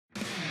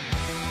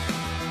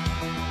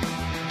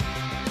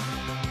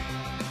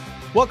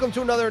Welcome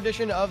to another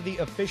edition of the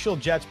Official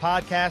Jets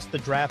Podcast, the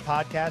Draft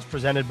Podcast,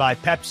 presented by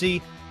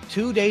Pepsi.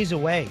 2 days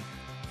away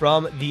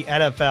from the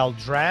NFL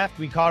Draft.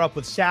 We caught up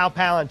with Sal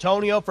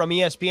Paolantonio from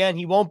ESPN.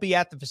 He won't be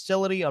at the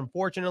facility,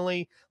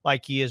 unfortunately,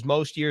 like he is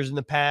most years in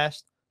the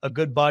past. A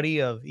good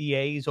buddy of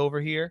EA's over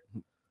here.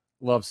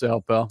 Love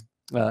Sal Pal.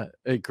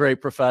 A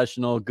great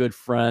professional, good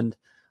friend,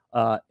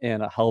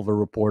 and a hell of a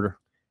reporter.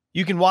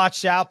 You can watch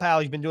Sal Pal.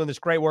 He's been doing this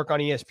great work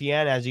on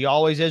ESPN, as he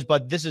always is,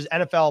 but this is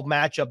NFL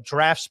Matchup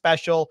Draft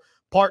Special.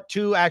 Part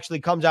 2 actually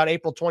comes out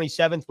April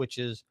 27th, which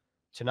is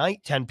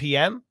tonight, 10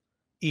 p.m.,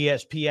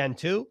 ESPN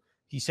 2.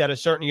 He said a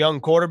certain young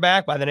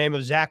quarterback by the name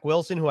of Zach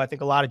Wilson, who I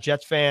think a lot of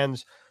Jets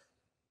fans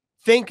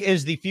think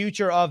is the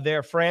future of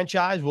their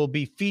franchise, will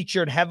be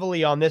featured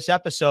heavily on this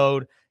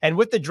episode. And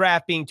with the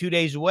draft being 2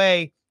 days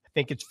away, I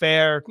think it's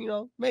fair,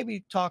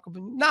 maybe talk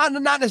about not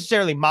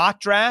necessarily mock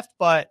draft,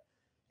 but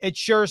it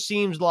sure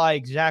seems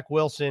like Zach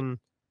Wilson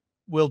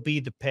will be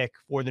the pick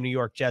for the New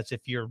York Jets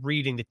if you're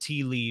reading the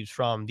tea leaves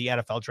from the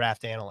NFL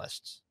draft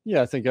analysts.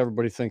 Yeah, I think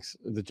everybody thinks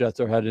the Jets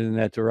are headed in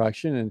that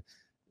direction. And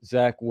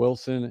Zach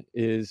Wilson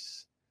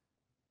he's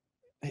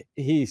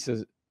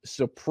a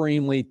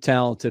supremely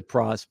talented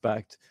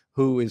prospect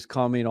who is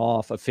coming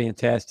off a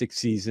fantastic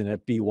season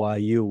at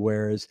BYU.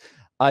 Whereas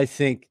I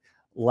think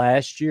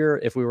last year,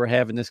 if we were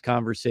having this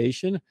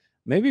conversation,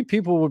 maybe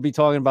people would be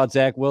talking about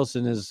Zach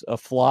Wilson as a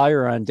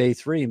flyer on day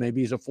 3.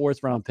 Maybe he's a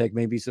 4th-round pick.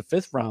 Maybe he's a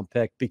 5th-round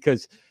pick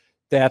because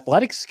the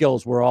athletic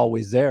skills were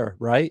always there,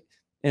 right?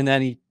 And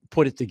then he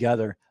put it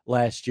together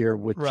last year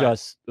with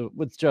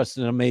just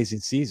an amazing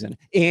season.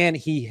 And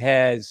he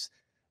has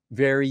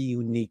very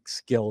unique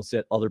skills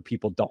that other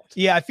people don't.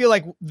 Yeah, I feel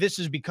like this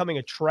is becoming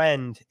a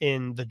trend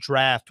in the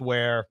draft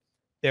where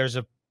there's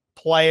a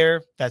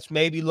player that's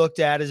maybe looked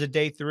at as a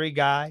day 3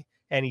 guy,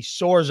 and he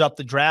soars up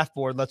the draft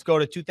board. Let's go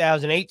to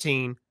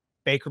 2018,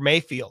 Baker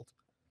Mayfield.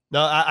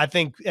 No, I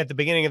think at the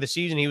beginning of the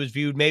season, he was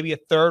viewed maybe a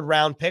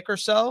 3rd-round pick or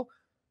so.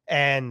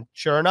 And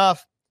sure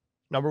enough,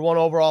 number 1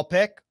 overall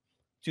pick,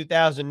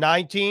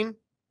 2019,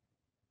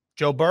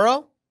 Joe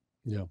Burrow.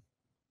 Yeah.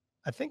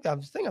 I think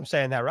I'm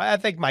saying that right. I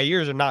think my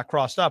years are not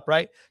crossed up,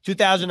 right?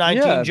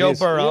 2019, Joe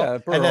Burrow. Yeah,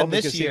 Burrow. And then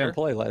this year. He didn't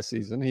play last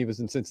season. He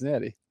was in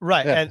Cincinnati.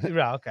 Right.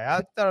 Yeah. Okay.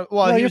 I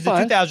thought, he was the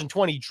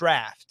 2020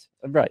 draft.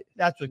 Right.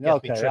 That's what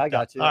gets me tripped I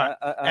got you. Right.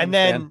 And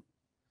then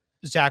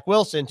Zach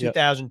Wilson,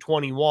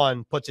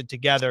 2021, puts it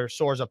together,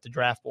 soars up the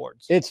draft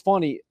boards. It's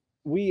funny.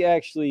 We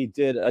actually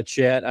did a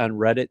chat on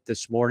Reddit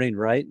this morning,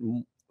 right?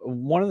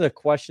 One of the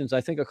questions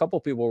I think a couple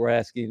people were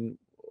asking,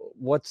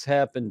 what's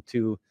happened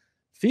to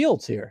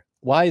Fields here?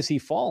 Why is he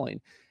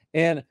falling?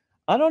 And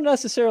I don't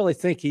necessarily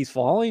think he's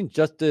falling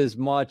just as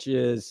much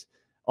as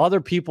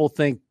other people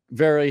think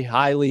very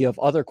highly of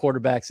other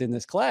quarterbacks in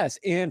this class.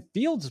 And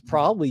Fields is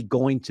probably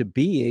going to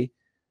be,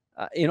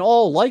 in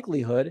all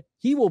likelihood,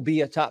 he will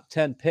be a top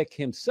 10 pick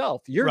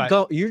himself.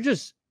 The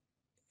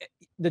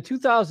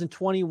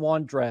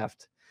 2021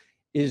 draft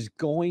is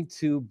going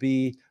to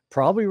be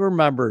probably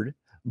remembered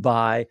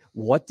by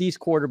what these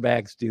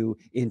quarterbacks do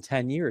in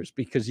 10 years,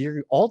 because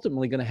you're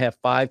ultimately going to have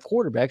 5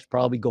 quarterbacks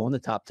probably go in the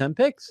top 10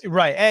 picks.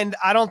 Right. And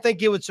I don't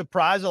think it would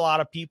surprise a lot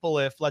of people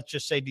if, let's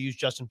just say, to use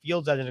Justin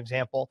Fields as an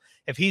example,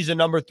 if he's a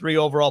number 3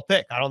 overall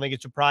pick. I don't think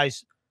it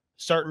surprised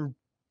certain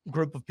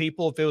group of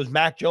people if it was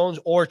Mac Jones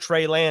or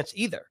Trey Lance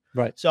either.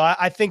 Right. So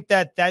I think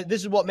that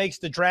this is what makes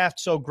the draft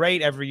so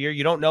great every year.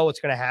 You don't know what's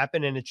going to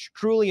happen, and it's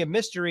truly a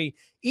mystery,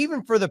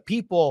 even for the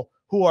people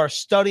who are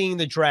studying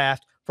the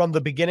draft from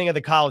the beginning of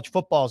the college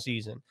football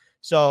season.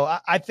 So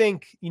I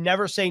think you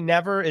never say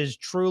never is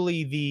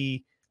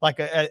truly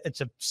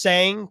it's a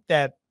saying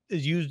that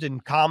is used in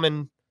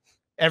common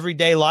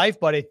everyday life,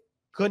 but it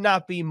could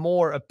not be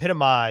more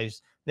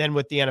epitomized than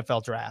with the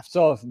NFL draft.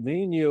 So if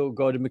me and you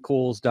go to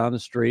McCool's down the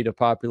street, a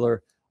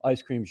popular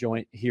ice cream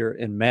joint here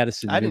in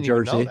Madison, New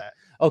Jersey. Even know that.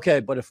 Okay,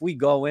 but if we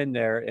go in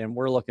there and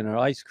we're looking at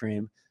ice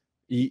cream,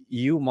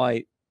 you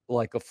might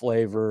like a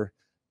flavor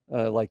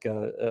like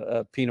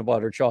a peanut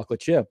butter chocolate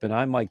chip, and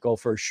I might go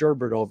for a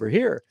sherbet over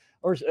here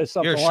or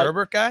something. You're a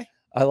sherbet guy?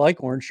 I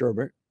like orange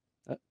sherbet.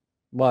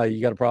 Why,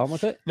 you got a problem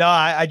with it? No,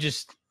 I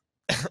just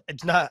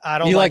it's not. I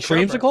don't. You like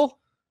sherbet. creamsicle?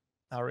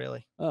 Not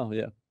really. Oh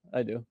yeah,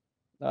 I do.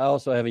 I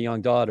also have a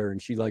young daughter,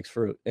 and she likes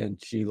fruit, and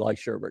she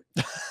likes sherbet.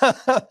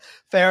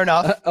 Fair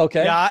enough.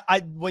 Okay. Yeah,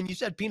 when you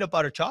said peanut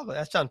butter chocolate,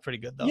 that sounds pretty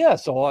good, though. Yeah,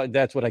 so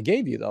that's what I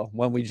gave you, though,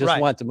 when we just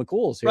went to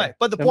McCool's here. Right,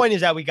 but the point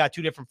is that we got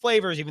 2 different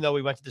flavors, even though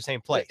we went to the same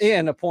place.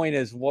 And the point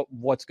is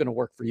what's going to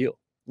work for you.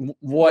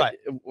 We're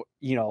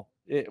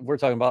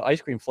talking about ice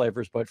cream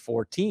flavors, but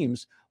for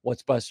teams,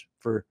 what's best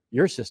for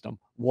your system?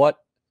 What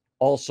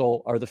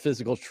also are the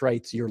physical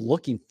traits you're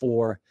looking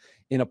for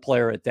in a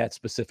player at that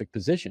specific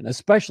position,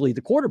 especially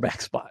the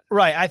quarterback spot?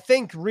 Right. I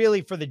think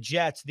really for the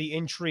Jets, the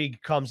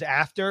intrigue comes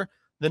after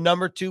the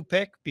number 2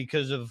 pick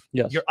because of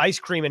your ice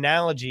cream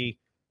analogy.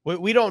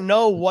 We don't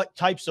know what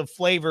types of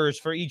flavors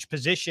for each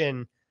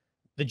position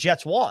the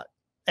Jets want.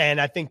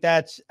 And I think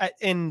that's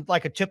in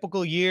like a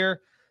typical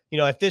year,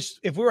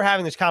 if we were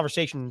having this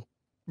conversation,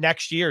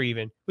 next year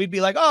even, we'd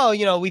be like,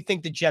 oh, we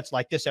think the Jets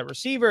like this at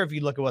receiver. If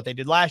you look at what they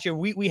did last year,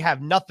 we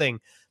have nothing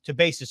to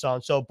base this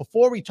on. So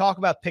before we talk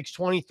about picks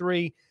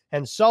 23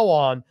 and so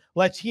on,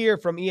 let's hear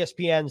from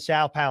ESPN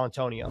Sal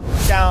Paolantonio.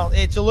 Sal,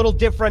 it's a little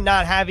different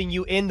not having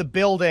you in the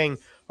building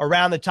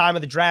around the time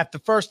of the draft. The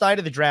first night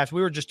of the draft,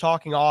 we were just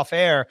talking off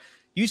air.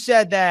 You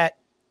said that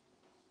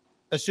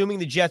assuming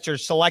the Jets are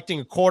selecting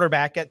a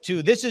quarterback at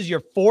 2, this is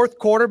your 4th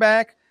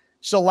quarterback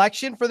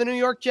selection for the New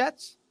York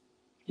Jets?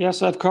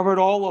 Yes, I've covered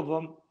all of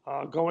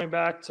them, going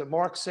back to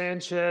Mark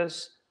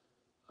Sanchez,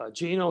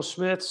 Geno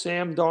Smith,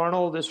 Sam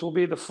Darnold. This will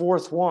be the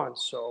 4th one,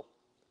 so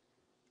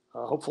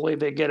hopefully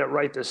they get it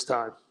right this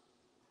time.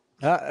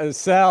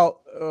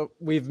 Sal,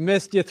 we've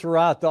missed you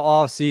throughout the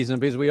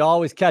offseason because we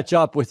always catch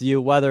up with you,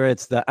 whether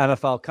it's the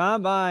NFL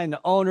Combine,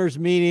 the owners'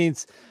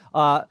 meetings.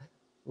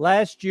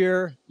 Last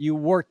year, you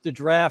worked the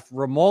draft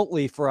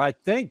remotely for, I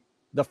think,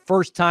 the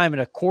first time in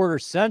a quarter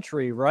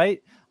century,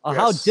 right?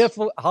 Yes.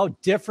 How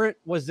different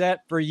was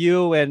that for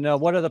you, and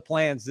what are the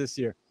plans this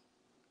year?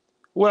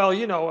 Well,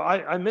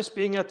 I miss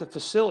being at the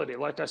facility.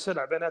 Like I said,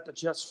 I've been at the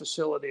Jets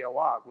facility a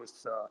lot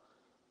with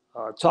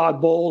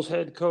Todd Bowles,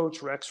 head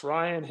coach, Rex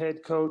Ryan,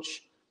 head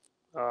coach.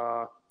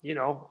 I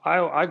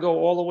go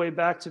all the way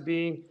back to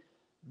being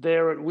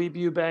there at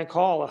Webu Bank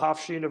Hall at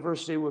Hofstra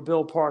University with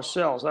Bill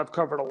Parcells. I've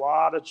covered a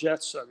lot of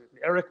Jets.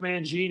 Eric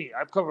Mangini.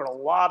 I've covered a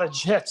lot of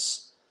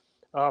Jets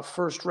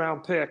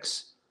first-round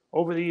picks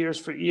over the years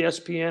for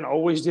ESPN.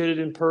 Always did it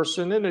in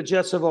person, and the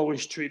Jets have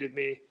always treated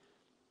me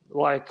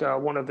like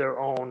one of their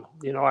own.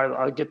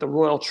 I get the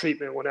royal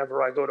treatment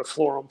whenever I go to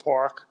Florham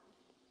Park,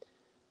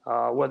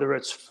 whether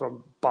it's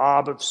from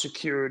Bob of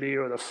security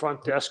or the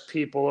front desk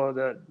people or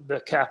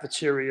the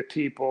cafeteria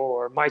people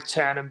or Mike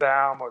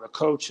Tannenbaum or the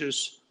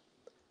coaches.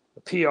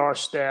 The PR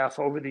staff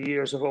over the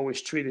years have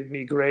always treated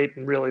me great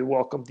and really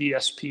welcomed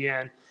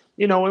ESPN.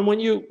 And when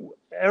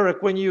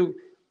you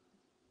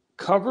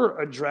cover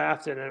a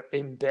draft and are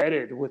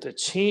embedded with a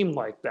team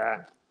like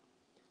that,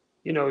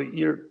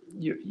 you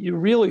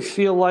really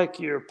feel like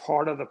you're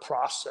part of the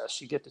process.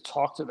 You get to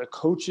talk to the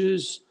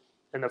coaches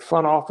and the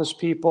front office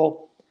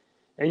people,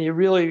 and you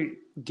really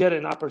get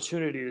an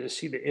opportunity to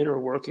see the inner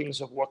workings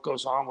of what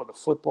goes on with a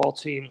football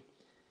team.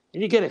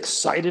 And you get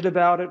excited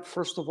about it,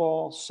 first of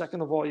all.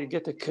 Second of all, you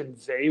get to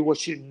convey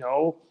what you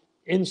know,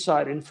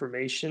 inside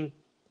information,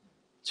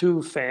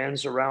 to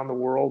fans around the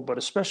world, but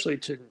especially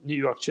to New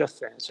York Jet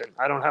fans. And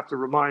I don't have to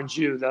remind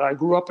you that I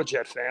grew up a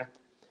Jet fan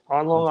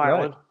on Long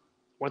Island,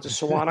 went to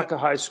Sewanaka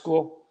High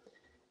School,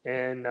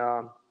 and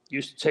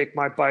used to take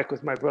my bike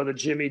with my brother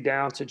Jimmy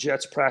down to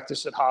Jets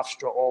practice at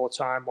Hofstra all the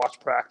time, watch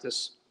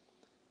practice.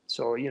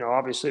 So,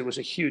 obviously it was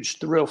a huge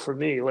thrill for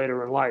me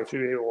later in life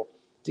to be able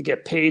to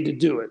get paid to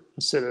do it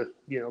instead of,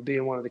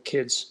 being one of the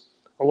kids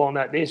along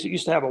that. They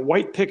used to have a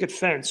white picket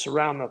fence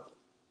around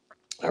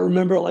I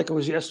remember it like it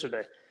was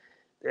yesterday.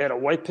 They had a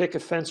white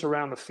picket fence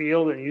around the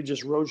field, and you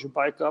just rode your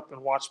bike up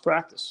and watched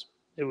practice.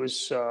 It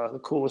was the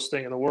coolest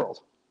thing in the world.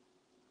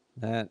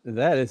 That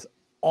is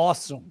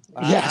awesome.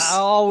 Yes. I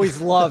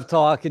always love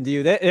talking to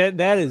you.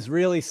 That is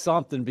really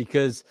something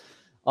because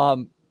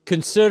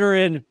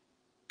considering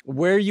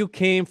where you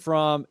came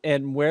from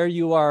and where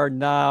you are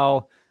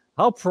now,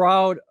 how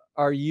proud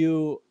are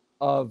you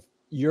of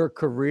your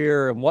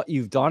career and what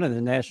you've done in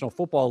the National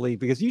Football League?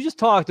 Because you just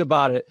talked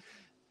about it.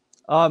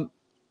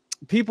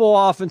 People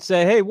often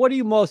say, hey, what do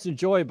you most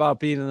enjoy about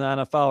being in the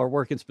NFL or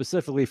working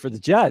specifically for the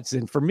Jets?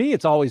 And for me,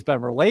 it's always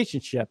been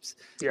relationships.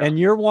 Yeah. And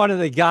you're one of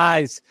the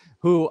guys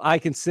who I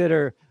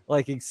consider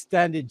like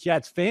extended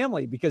Jets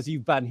family because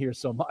you've been here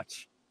so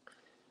much.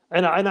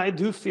 And I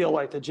do feel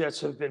like the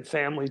Jets have been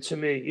family to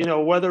me.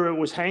 Whether it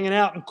was hanging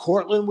out in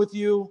Cortland with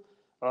you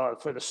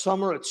for the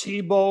summer at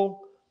Tebow,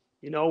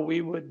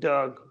 we would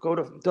go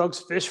to Doug's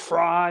Fish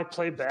Fry,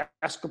 play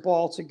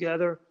basketball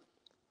together.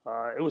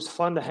 It was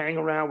fun to hang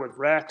around with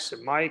Rex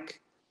and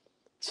Mike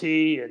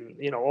T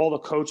and, all the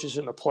coaches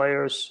and the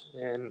players.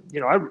 And,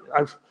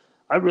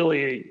 I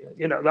really,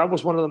 that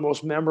was one of the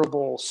most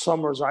memorable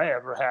summers I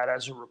ever had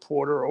as a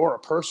reporter or a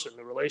person,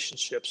 the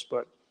relationships.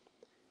 But,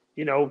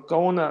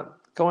 going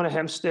to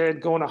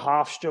Hempstead, going to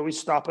Hofstra, we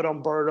stop at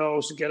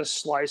Umberto's to get a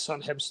slice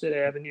on Hempstead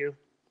Avenue.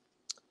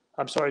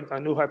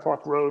 On New Hyde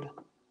Park Road.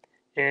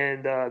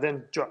 And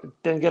then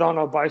get on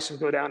our bikes and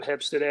go down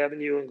Hempstead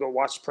Avenue and go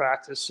watch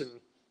practice. And,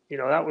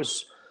 that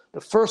was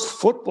the first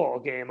football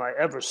game I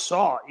ever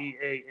saw,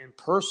 EA, in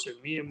person.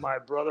 Me and my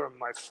brother and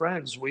my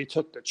friends, we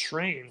took the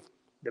train,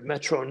 the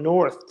Metro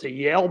North, to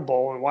Yale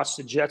Bowl and watched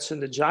the Jets and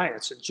the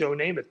Giants. And Joe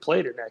Namath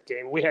played in that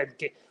game.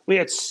 We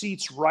had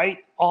seats right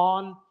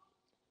on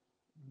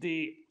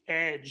the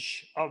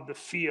edge of the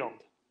field.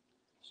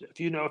 So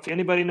if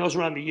anybody knows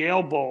around the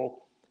Yale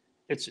Bowl,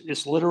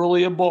 it's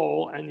literally a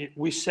bowl, and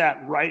we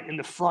sat right in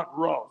the front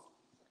row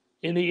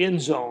in the end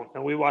zone,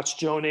 and we watched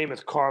Joe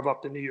Namath carve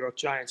up the New York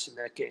Giants in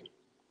that game.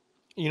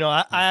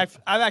 I've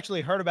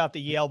actually heard about the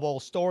Yale Bowl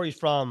stories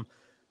from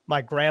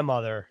my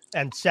grandmother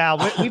and Sal.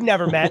 We've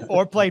never met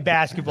or played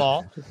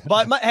basketball,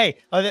 but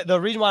the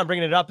reason why I'm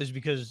bringing it up is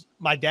because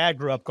my dad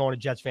grew up going to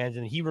Jets fans,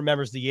 and he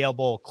remembers the Yale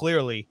Bowl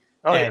clearly.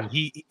 Oh, and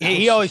yeah.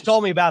 he always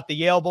told me about the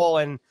Yale Bowl,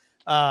 and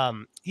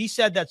he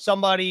said that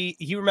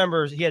he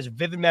remembers, he has a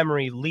vivid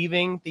memory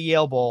leaving the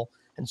Yale Bowl,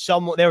 and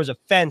there was a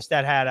fence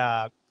that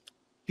had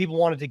people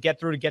wanted to get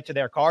through to get to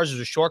their cars. There's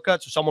a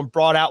shortcut, so someone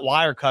brought out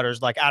wire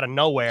cutters like out of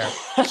nowhere,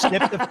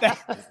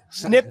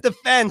 snipped the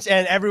fence,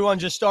 and everyone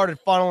just started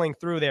funneling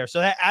through there. So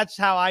that's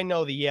how I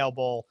know the Yale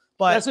Bowl.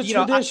 But that's a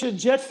tradition,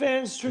 Jet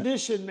fans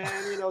tradition, man.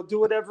 Do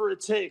whatever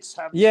it takes.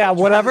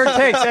 Whatever it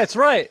takes. That's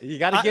right. You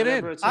got to get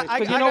in.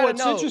 But you know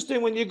what's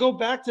interesting? When you go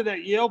back to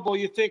that Yale Bowl,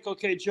 you think,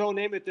 okay, Joe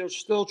Namath, they're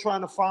still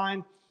trying to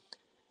find,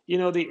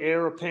 the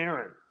heir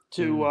apparent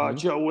to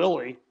Joe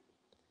Willie.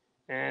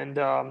 And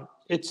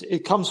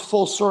it comes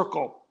full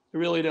circle. It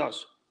really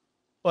does.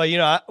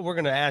 Well, we're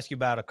going to ask you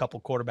about a couple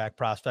quarterback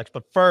prospects.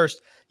 But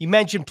first, you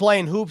mentioned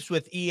playing hoops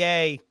with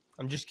EA.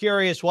 I'm just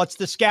curious, what's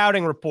the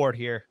scouting report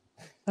here?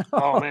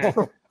 Oh, man.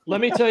 Let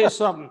me tell you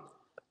something.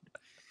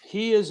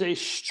 He is a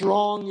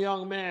strong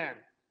young man.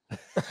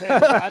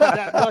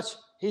 That much.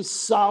 He's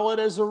solid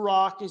as a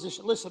rock.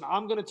 Listen,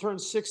 I'm going to turn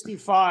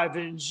 65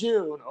 in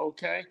June,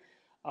 okay?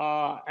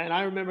 And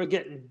I remember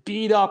getting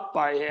beat up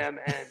by him.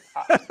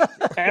 And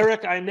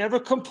Eric, I never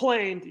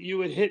complained. You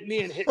would hit me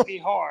and hit me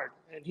hard.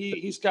 And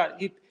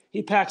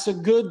he packs a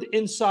good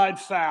inside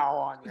foul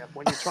on you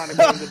when you're trying to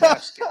go to the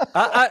basket.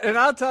 And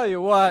I'll tell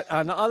you what,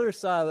 on the other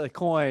side of the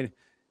coin,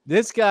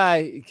 this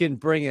guy can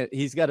bring it.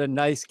 He's got a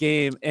nice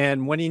game.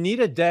 And when you need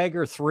a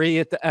dagger 3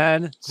 at the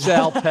end,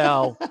 Sal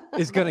Pell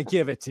is going to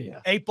give it to you.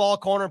 8-ball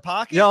corner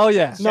pocket? Oh,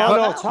 yeah.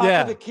 No, top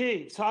of the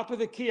key. Top of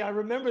the key. I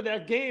remember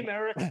that game,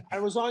 Eric. I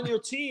was on your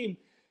team,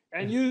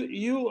 and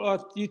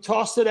you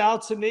tossed it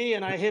out to me,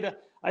 and I hit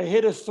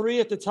a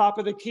 3 at the top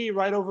of the key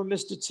right over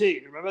Mr.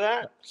 T. Remember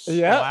that?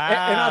 Yeah.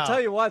 Wow. And I'll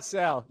tell you what,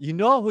 Sal, you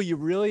know who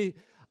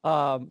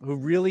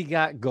really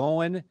got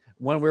going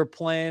when we were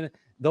playing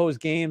those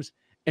games?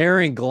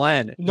 Aaron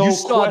Glenn. No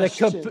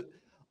question.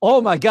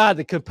 Oh my God,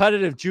 the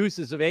competitive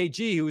juices of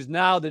AG, who's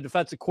now the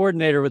defensive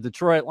coordinator with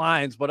Detroit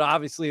Lions, but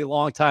obviously a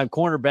longtime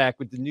cornerback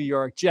with the New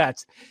York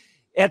Jets.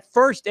 At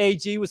first,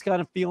 AG was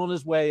kind of feeling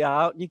his way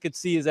out. You could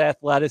see his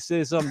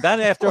athleticism. Then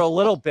after a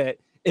little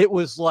bit, it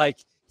was like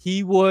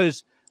he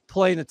was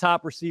playing the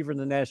top receiver in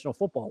the National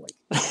Football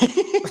League.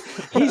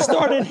 He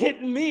started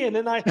hitting me, and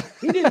then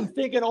he didn't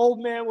think an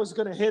old man was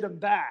going to hit him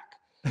back.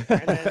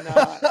 And then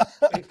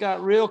it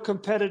got real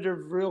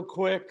competitive real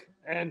quick.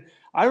 And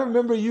I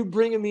remember you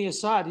bringing me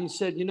aside. He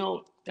said,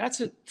 that's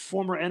a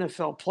former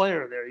NFL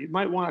player there. You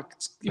might want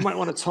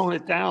to tone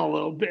it down a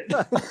little bit.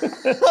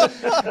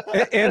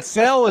 And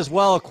Sal was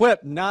well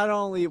equipped. Not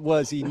only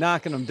was he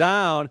knocking him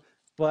down,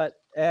 but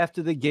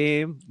after the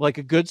game, like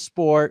a good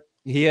sport,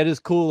 he had his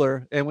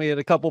cooler, and we had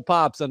a couple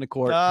pops on the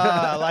court.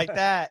 I like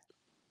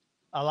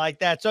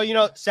that.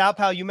 So, Sal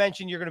Pal, you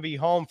mentioned you're going to be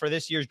home for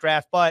this year's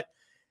draft, but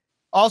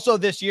also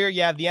this year,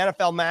 you have the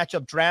NFL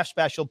matchup draft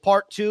special.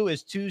 Part 2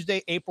 is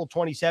Tuesday, April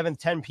 27th,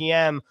 10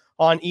 p.m.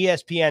 on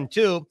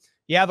ESPN2.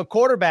 You have a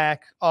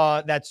quarterback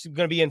that's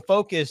going to be in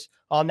focus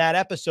on that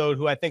episode,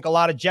 who I think a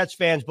lot of Jets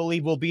fans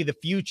believe will be the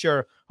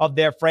future of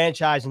their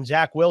franchise, and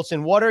Zach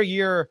Wilson. What are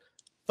your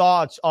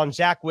thoughts on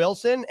Zach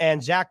Wilson,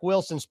 and Zach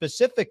Wilson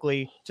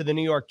specifically to the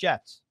New York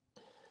Jets?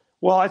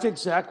 Well, I think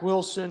Zach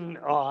Wilson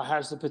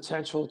has the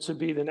potential to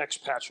be the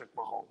next Patrick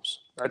Mahomes.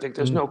 I think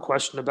there's no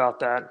question about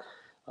that.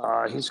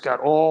 He's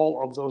got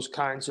all of those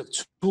kinds of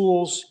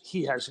tools.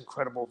 He has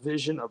incredible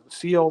vision of the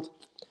field.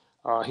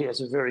 He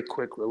has a very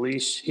quick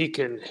release.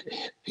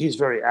 He's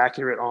very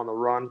accurate on the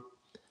run.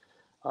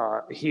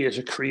 He is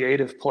a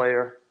creative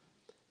player,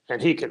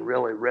 and he can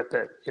really rip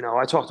it.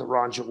 I talked to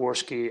Ron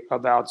Jaworski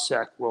about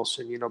Zach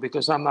Wilson,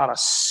 because I'm not a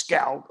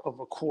scout of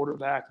a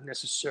quarterback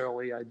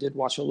necessarily. I did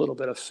watch a little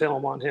bit of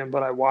film on him,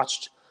 but I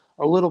watched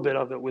a little bit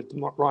of it with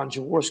Ron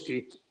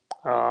Jaworski,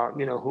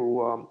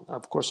 who,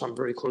 of course, I'm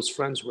very close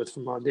friends with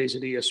from our days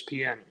at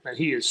ESPN. And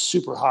he is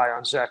super high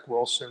on Zach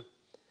Wilson.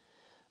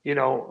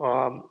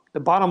 The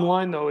bottom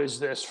line, though, is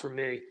this for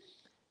me.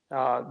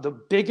 The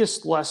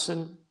biggest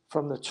lesson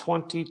from the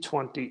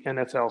 2020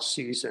 NFL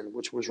season,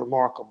 which was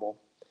remarkable,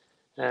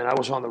 and I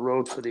was on the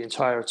road for the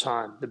entire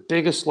time, the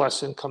biggest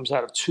lesson comes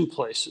out of 2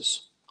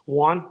 places.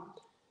 1,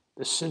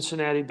 the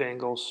Cincinnati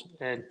Bengals,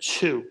 and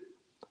 2,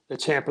 the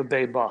Tampa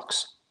Bay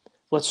Bucks.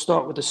 Let's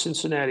start with the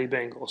Cincinnati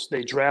Bengals.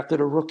 They drafted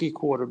a rookie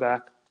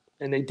quarterback,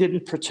 and they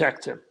didn't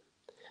protect him.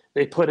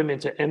 They put him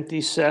into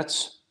empty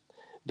sets.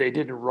 They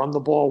didn't run the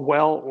ball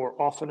well or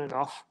often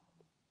enough.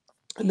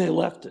 And they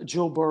left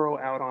Joe Burrow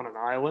out on an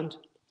island.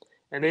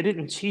 And they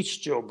didn't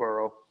teach Joe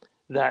Burrow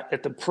that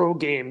at the pro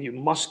game, you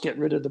must get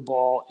rid of the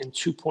ball in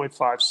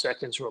 2.5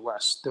 seconds or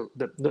less.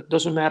 It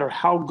doesn't matter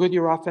how good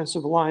your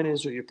offensive line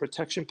is or your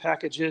protection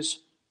package is.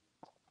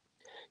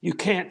 You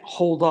can't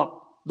hold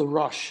up the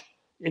rush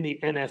in the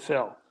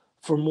NFL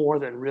for more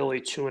than really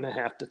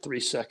 2.5 to 3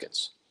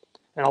 seconds.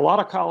 And a lot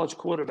of college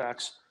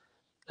quarterbacks,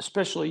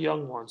 especially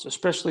young ones,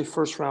 especially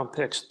first-round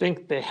picks,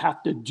 think they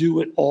have to do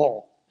it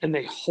all. And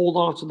they hold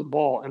on to the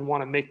ball and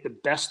want to make the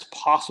best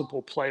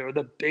possible play or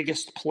the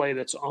biggest play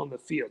that's on the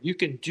field. You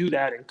can do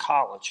that in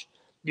college.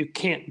 You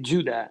can't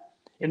do that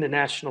in the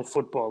National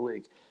Football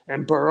League.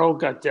 And Burrow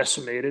got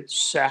decimated,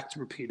 sacked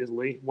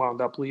repeatedly,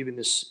 wound up leaving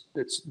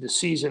the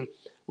season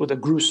with a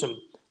gruesome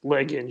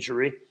leg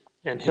injury.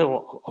 And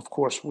he'll, of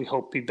course, we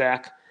hope, be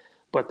back.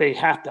 But they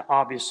have to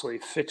obviously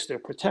fix their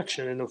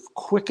protection. And the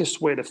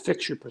quickest way to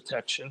fix your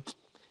protection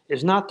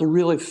is not to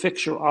really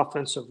fix your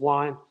offensive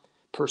line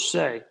per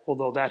se,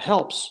 although that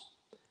helps,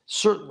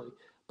 certainly.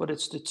 But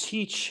it's to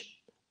teach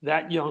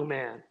that young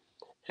man.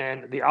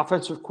 And the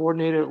offensive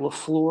coordinator,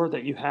 LaFleur,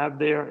 that you have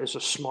there is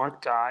a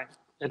smart guy.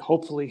 And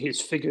hopefully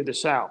he's figured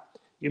this out.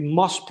 You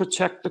must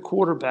protect the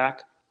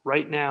quarterback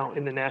right now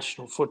in the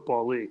National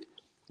Football League.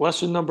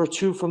 Lesson number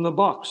 2 from the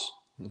Bucs.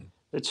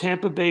 The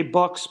Tampa Bay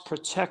Bucs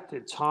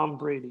protected Tom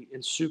Brady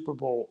in Super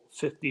Bowl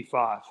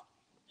 55,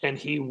 and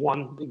he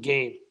won the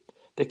game.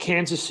 The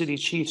Kansas City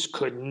Chiefs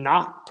could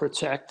not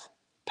protect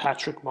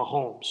Patrick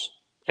Mahomes,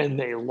 and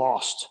they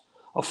lost.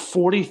 A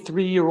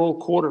 43-year-old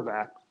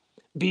quarterback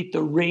beat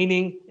the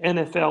reigning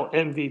NFL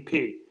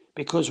MVP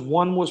because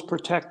one was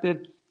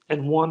protected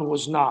and one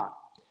was not.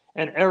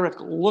 And Eric,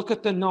 look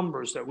at the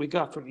numbers that we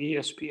got from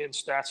ESPN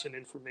Stats and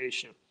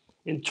Information.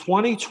 In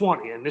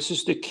 2020, and this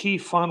is the key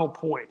final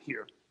point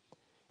here,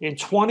 in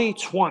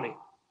 2020,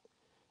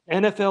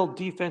 NFL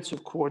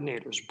defensive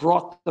coordinators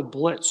brought the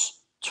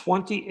blitz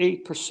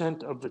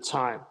 28% of the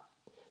time.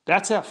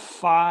 That's a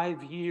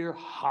 5-year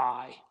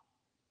high.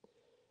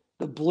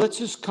 The blitz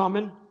is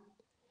coming.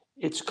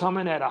 It's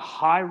coming at a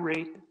high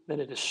rate, at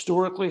a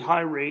historically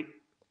high rate.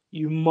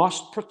 You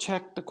must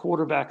protect the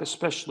quarterback,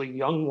 especially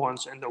young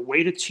ones. And the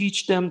way to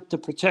teach them to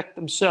protect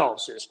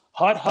themselves is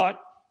hut,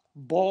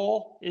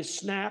 ball is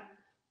snapped,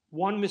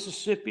 1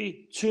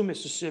 Mississippi, 2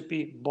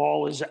 Mississippi,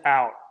 ball is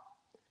out.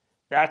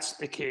 That's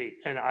the key.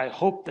 And I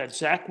hope that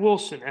Zach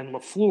Wilson and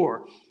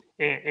LaFleur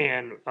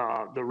and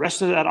the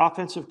rest of that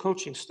offensive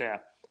coaching staff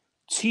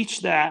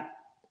teach that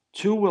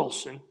to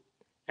Wilson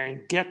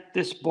and get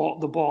the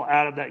ball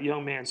out of that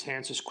young man's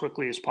hands as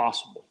quickly as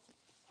possible.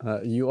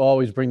 You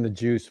always bring the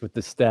juice with the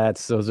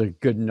stats. Those are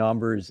good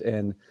numbers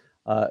and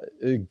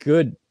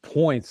good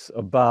points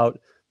about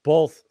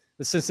both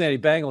the Cincinnati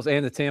Bengals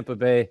and the Tampa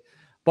Bay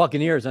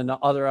Buccaneers on the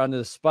other end of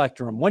the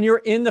spectrum. When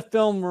you're in the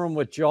film room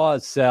with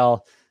Jaws,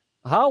 Sal,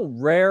 how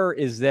rare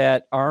is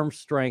that arm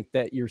strength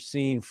that you're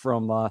seeing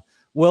from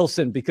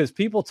Wilson? Because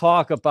people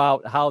talk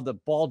about how the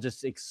ball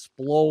just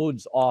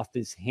explodes off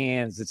his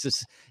hands. It's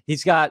just,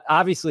 he's got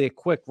obviously a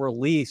quick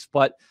release,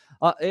 but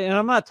and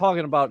I'm not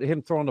talking about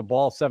him throwing the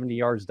ball 70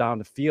 yards down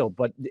the field,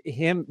 but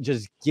him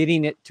just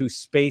getting it to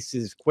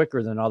spaces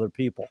quicker than other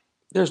people.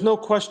 There's no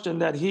question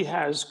that he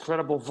has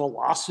credible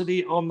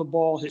velocity on the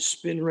ball. His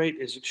spin rate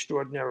is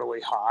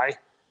extraordinarily high.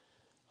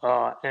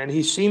 And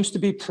he seems to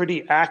be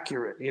pretty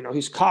accurate. You know,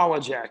 he's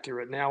college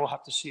accurate. Now we'll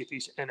have to see if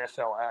he's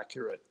NFL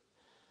accurate.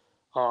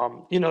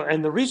 You know,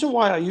 and the reason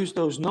why I use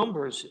those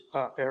numbers,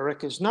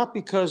 Eric, is not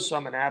because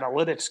I'm an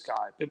analytics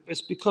guy.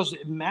 It's because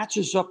it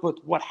matches up with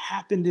what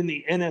happened in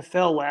the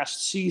NFL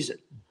last season.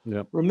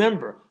 Yep.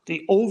 Remember,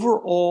 the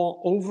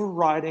overall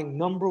overriding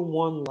number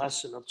 1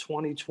 lesson of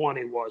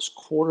 2020 was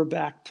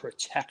quarterback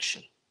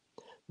protection.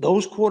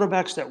 Those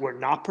quarterbacks that were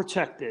not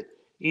protected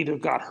either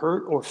got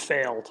hurt or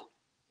failed.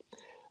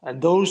 And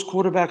those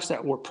quarterbacks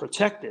that were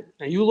protected,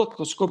 now you look,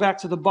 let's go back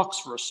to the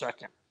Bucs for a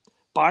second.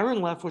 Byron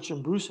Leftwich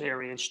and Bruce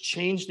Arians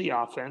changed the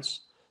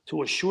offense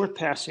to a short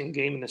passing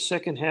game in the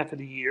second half of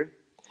the year.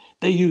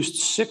 They used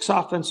 6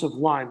 offensive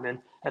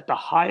linemen at the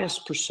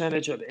highest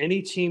percentage of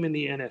any team in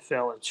the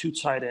NFL in 2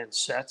 tight end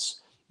sets.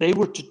 They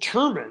were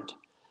determined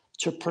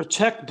to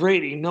protect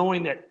Brady,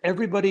 knowing that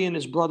everybody and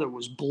his brother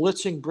was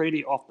blitzing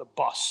Brady off the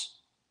bus.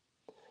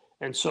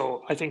 And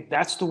so I think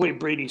that's the way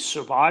Brady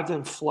survived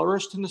and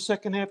flourished in the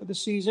second half of the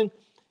season.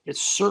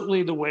 It's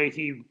certainly the way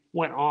he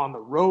went on the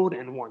road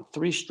and won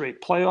 3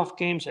 straight playoff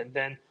games and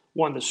then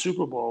won the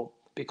Super Bowl,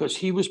 because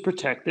he was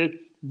protected.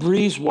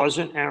 Breeze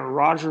wasn't, Aaron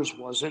Rodgers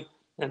wasn't,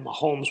 and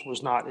Mahomes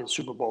was not in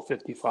Super Bowl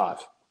 55.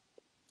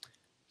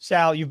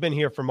 Sal, you've been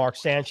here for Mark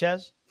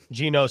Sanchez,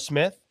 Geno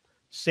Smith,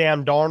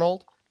 Sam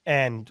Darnold,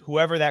 and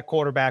whoever that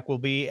quarterback will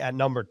be at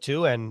number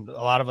 2. And a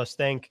lot of us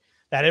think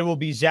that it will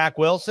be Zach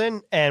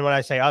Wilson. And when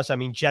I say us, I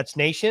mean Jets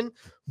Nation.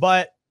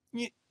 But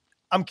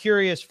I'm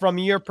curious, from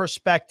your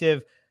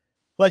perspective,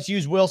 let's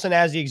use Wilson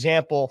as the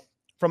example.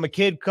 From a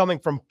kid coming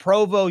from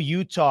Provo,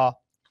 Utah,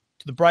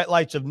 to the bright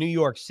lights of New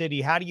York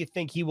City, how do you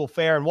think he will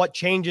fare, and what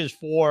changes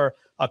for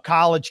a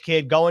college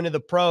kid going to the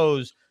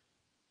pros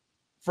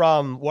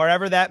from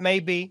wherever that may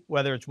be,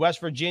 whether it's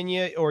West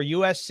Virginia or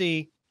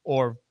USC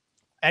or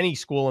any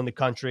school in the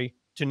country,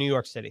 to New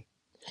York City?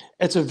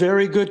 It's a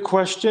very good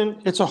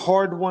question. It's a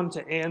hard one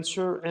to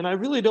answer, and I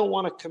really don't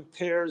want to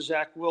compare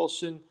Zach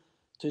Wilson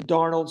to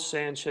Darnold,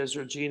 Sanchez,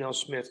 or Geno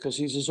Smith, because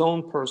he's his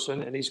own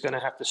person and he's going to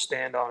have to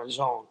stand on his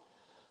own.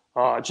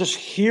 Just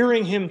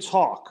hearing him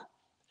talk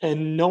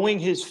and knowing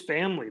his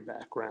family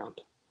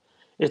background,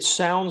 it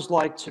sounds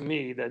like to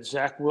me that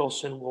Zach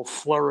Wilson will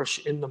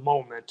flourish in the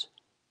moment,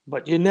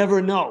 but you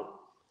never know,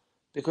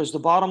 because the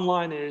bottom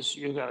line is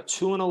you've got a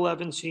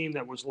 2-11 team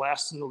that was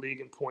last in the league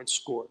in points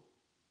scored.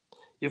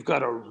 You've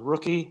got a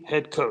rookie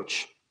head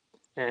coach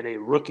and a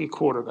rookie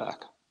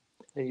quarterback.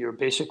 and you're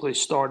basically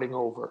starting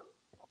over.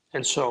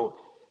 And so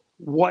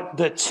what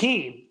the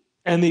team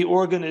and the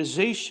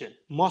organization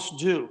must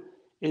do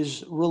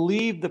is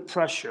relieve the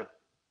pressure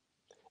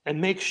and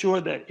make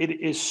sure that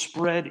it is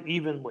spread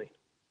evenly.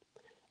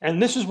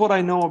 And this is what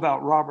I know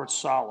about Robert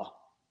Saleh.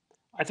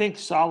 I think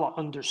Saleh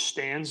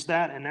understands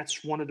that, and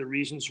that's one of the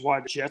reasons why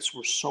the Jets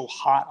were so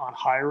hot on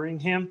hiring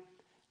him.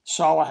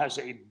 Saleh has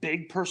a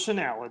big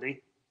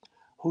personality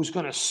who's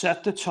going to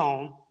set the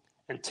tone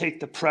and take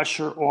the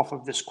pressure off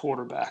of this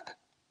quarterback.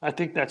 I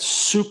think that's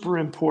super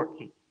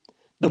important.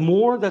 The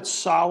more that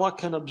Saleh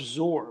can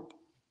absorb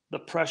the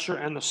pressure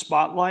and the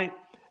spotlight,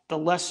 the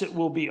less it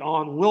will be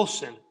on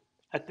Wilson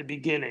at the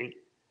beginning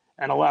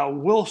and allow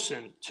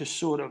Wilson to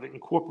sort of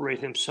incorporate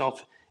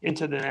himself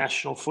into the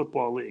National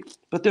Football League.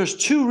 But there's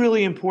two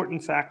really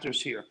important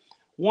factors here.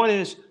 One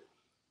is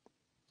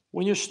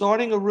when you're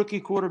starting a rookie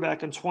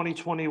quarterback in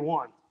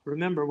 2021,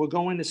 remember, we're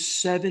going to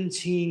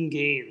 17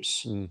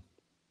 games.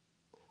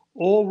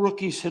 All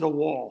rookies hit a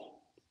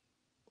wall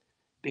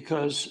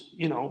because,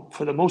 you know,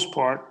 for the most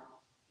part,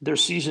 their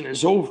season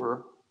is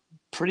over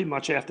pretty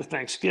much after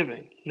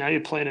Thanksgiving. Now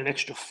you're playing an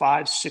extra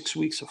 5-6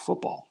 weeks of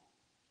football.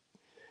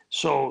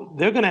 So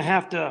they're going to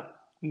have to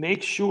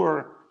make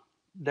sure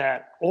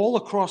that all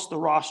across the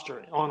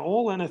roster, on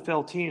all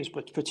NFL teams,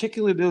 but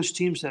particularly those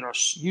teams that are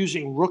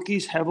using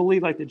rookies heavily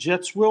like the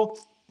Jets will,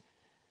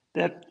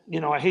 that, you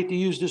know, I hate to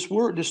use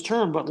this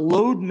term, but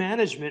load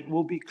management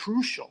will be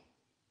crucial.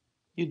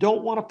 You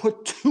don't want to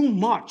put too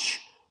much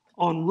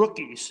on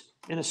rookies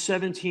in a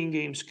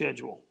 17-game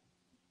schedule.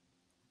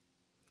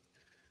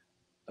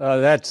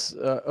 That's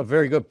a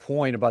very good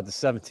point about the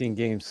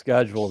 17-game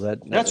schedule.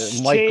 That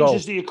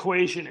changes the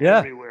equation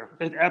everywhere.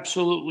 It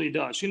absolutely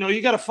does. You know,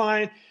 you got to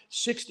find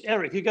 60,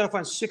 Eric, you got to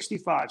find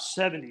 65,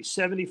 70,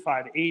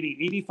 75, 80,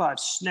 85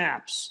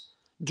 snaps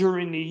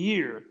during the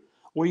year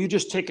where you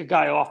just take a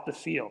guy off the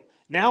field.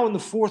 Now in the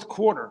fourth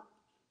quarter,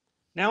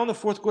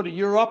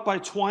 you're up by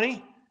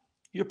 20,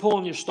 you're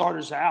pulling your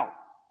starters out.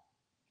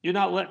 You're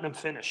not letting them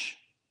finish.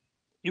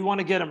 You want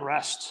to get them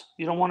rest.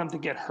 You don't want them to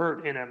get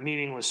hurt in a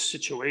meaningless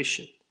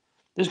situation.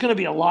 There's going to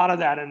be a lot of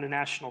that in the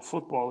National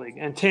Football League.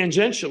 And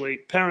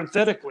tangentially,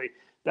 parenthetically,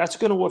 that's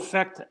going to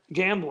affect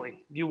gambling.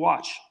 You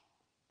watch.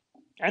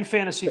 And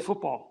fantasy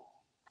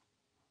football.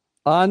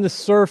 On the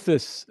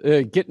surface,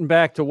 getting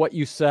back to what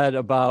you said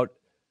about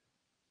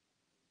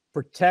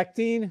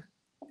protecting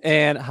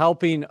and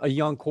helping a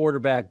young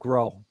quarterback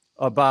grow,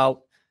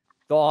 about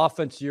the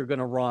offense you're going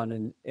to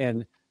run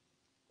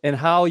and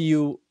how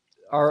you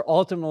are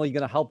ultimately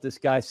going to help this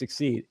guy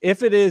succeed.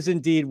 If it is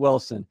indeed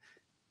Wilson,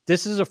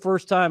 this is a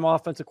first-time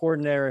offensive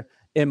coordinator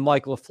in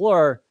Mike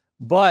LaFleur,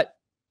 but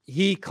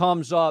he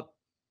comes up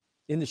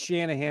in the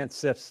Shanahan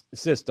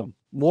system,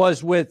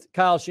 was with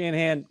Kyle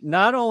Shanahan,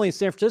 not only in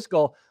San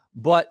Francisco,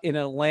 but in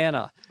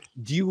Atlanta.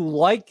 Do you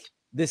like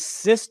this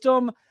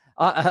system?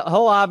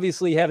 He'll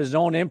obviously have his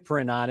own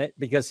imprint on it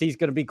because he's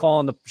going to be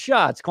calling the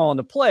shots, calling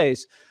the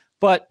plays.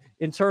 But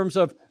in terms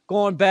of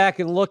going back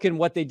and looking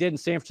what they did in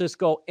San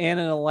Francisco and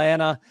in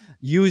Atlanta,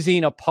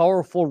 using a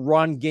powerful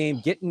run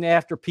game, getting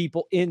after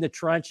people in the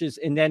trenches,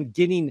 and then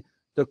getting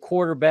the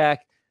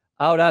quarterback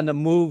out on the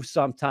move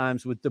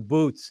sometimes with the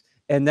boots,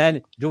 and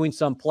then doing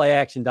some play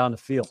action down the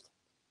field.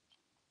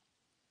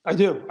 I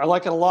do. I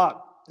like it a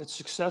lot. It's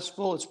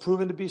successful. It's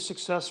proven to be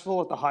successful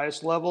at the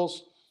highest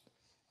levels,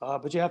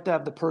 but you have to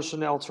have the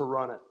personnel to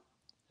run it.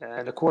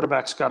 And the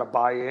quarterback's got to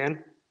buy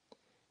in.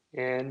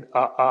 And,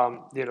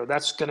 you know,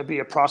 that's going to be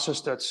a process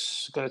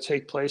that's going to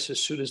take place as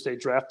soon as they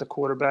draft the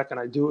quarterback. And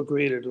I do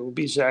agree that it will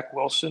be Zach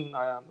Wilson.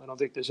 I don't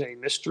think there's any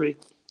mystery.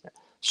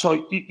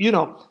 So, you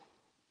know,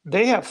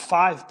 they have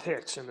 5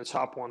 picks in the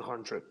top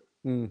 100.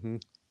 Mm-hmm.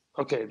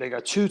 Okay, they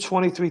got 2,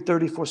 23,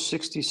 34,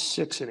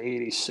 66, and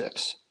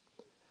 86.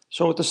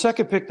 So with the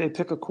second pick, they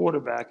pick a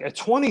quarterback. At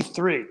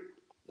 23,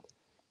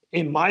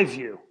 in my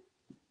view,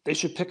 they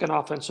should pick an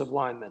offensive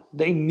lineman.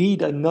 They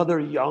need another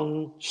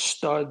young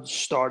stud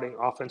starting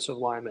offensive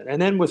lineman.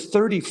 And then with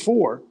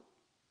 34,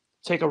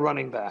 take a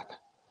running back.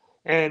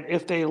 And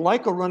if they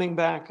like a running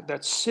back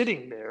that's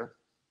sitting there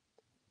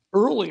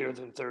earlier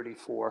than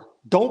 34,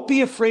 don't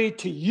be afraid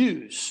to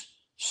use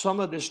some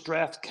of this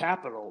draft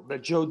capital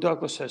that Joe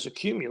Douglas has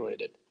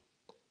accumulated.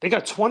 They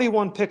got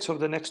 21 picks over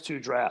the next 2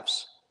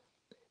 drafts.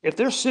 If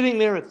they're sitting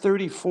there at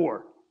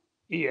 34,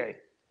 EA,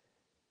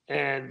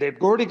 and they've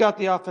already got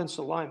the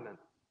offensive lineman,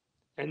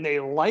 and they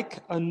like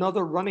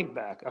another running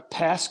back, a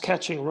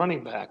pass-catching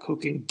running back who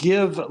can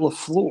give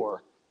LaFleur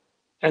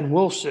and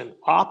Wilson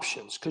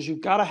options, because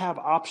you've got to have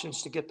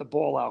options to get the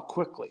ball out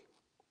quickly.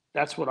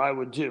 That's what I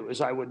would do, is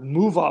I would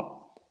move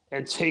up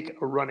and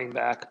take a running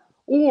back,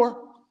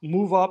 or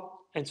move up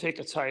and take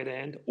a tight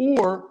end,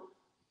 or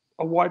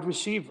a wide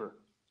receiver.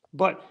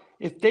 But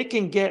if they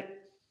can get,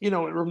 you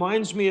know, it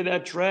reminds me of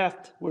that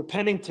draft where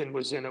Pennington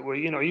was in it, where,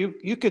 you know,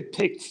 you could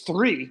pick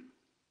 3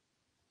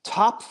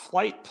 top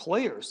flight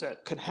players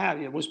that could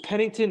have. It was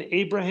Pennington,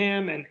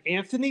 Abraham, and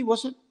Anthony,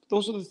 was it?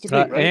 Those are the 3,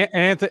 right?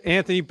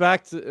 Anthony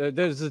back to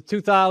there's the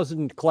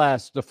 2000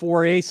 class, the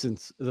 4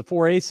 aces. The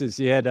 4 aces.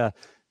 You had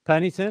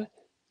Pennington,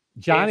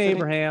 John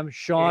Abraham,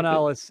 Sean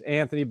Ellis,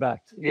 Anthony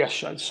Becht.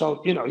 Yes.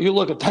 So, you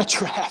look at that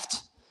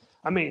draft.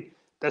 I mean,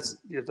 that's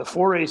the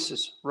 4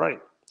 aces, right?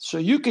 So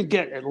you could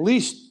get at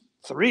least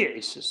 3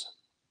 aces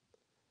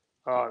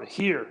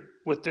here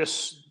with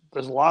this.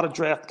 There's a lot of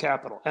draft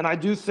capital. And I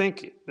do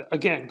think,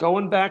 again,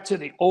 going back to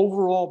the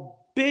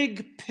overall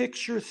big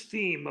picture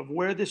theme of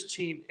where this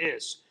team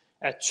is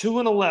at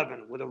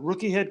 2-11 with a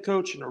rookie head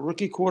coach and a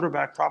rookie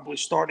quarterback probably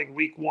starting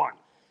week 1,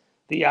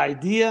 the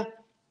idea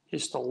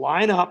is to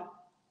line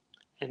up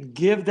and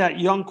give that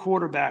young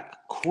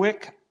quarterback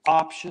quick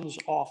options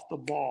off the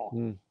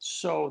ball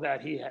so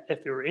that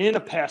if you're in a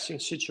passing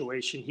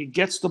situation, he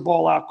gets the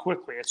ball out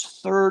quickly.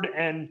 It's 3rd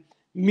and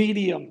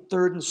medium,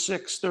 3rd and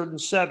 6, 3rd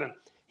and 7.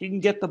 He can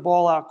get the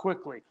ball out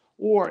quickly.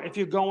 Or if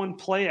you're going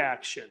play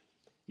action,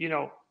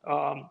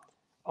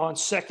 on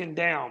 2nd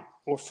down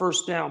or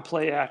 1st down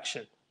play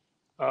action.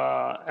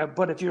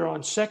 But if you're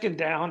on 2nd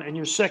down and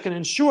you're 2nd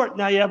and short,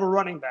 now you have a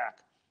running back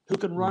who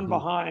can run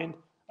behind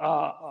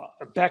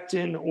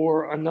Becton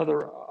or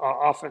another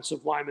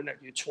offensive lineman that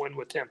you twin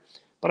with him.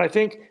 But I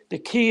think the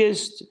key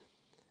is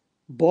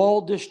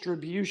ball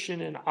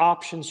distribution and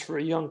options for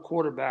a young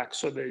quarterback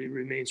so that he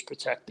remains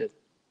protected.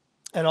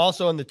 And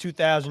also in the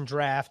 2000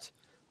 draft,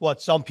 what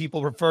some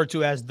people refer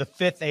to as the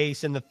 5th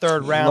ace in the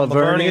 3rd round,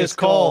 Lavernius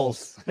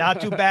Coles.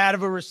 Not too bad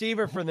of a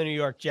receiver for the New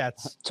York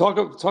Jets. Talk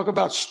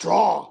about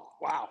strong.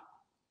 Wow.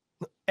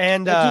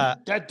 And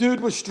that dude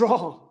was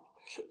strong.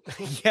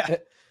 Yeah.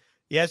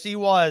 Yes, he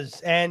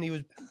was. And he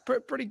was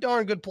pretty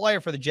darn good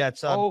player for the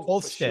Jets on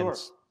both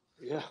stints.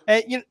 Sure.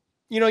 Yeah. And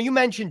you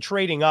mentioned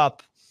trading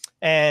up,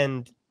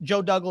 and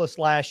Joe Douglas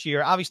last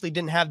year obviously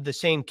didn't have the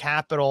same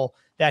capital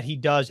that he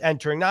does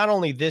entering not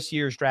only this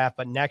year's draft,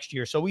 but next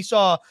year. So we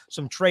saw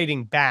some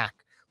trading back.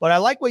 But I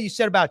like what you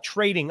said about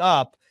trading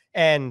up.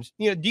 And,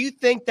 do you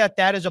think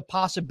that is a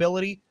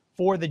possibility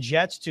for the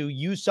Jets to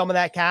use some of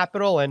that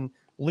capital and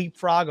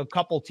leapfrog a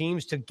couple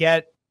teams to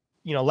get,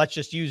 let's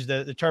just use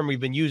the term we've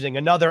been using,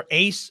 another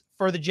ace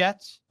for the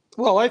Jets?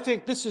 Well, I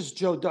think this is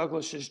Joe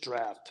Douglas's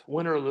draft,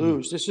 win or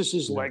lose. This is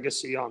his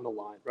legacy on the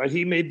line, right?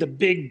 He made the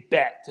big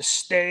bet to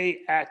stay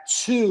at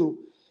 2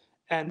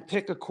 and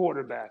pick a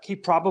quarterback. He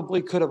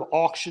probably could have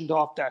auctioned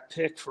off that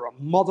pick for a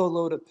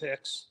motherload of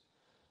picks,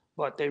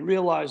 but they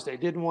realized they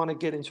didn't want to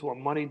get into a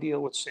money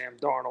deal with Sam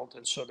Darnold,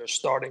 and so they're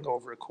starting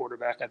over a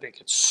quarterback. I think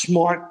it's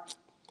smart.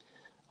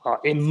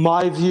 In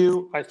my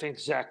view, I think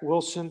Zach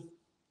Wilson,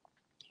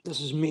 this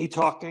is me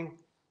talking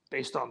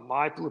based on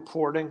my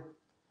reporting,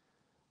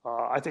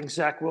 I think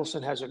Zach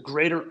Wilson has a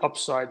greater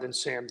upside than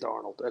Sam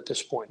Darnold at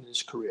this point in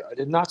his career. I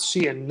did not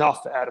see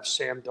enough out of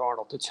Sam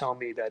Darnold to tell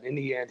me that in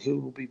the end he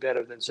will be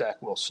better than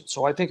Zach Wilson.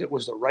 So I think it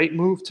was the right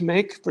move to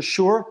make for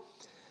sure,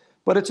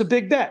 but it's a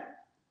big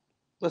bet.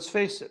 Let's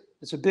face it.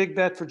 It's a big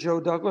bet for Joe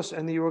Douglas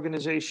and the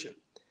organization.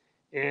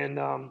 And,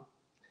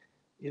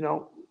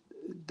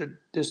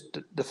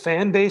 the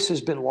fan base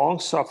has been long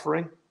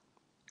suffering.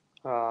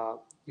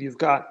 You've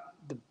got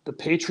the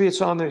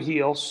Patriots on their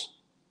heels.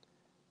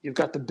 You've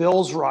got the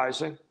Bills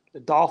rising, the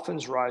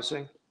Dolphins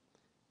rising.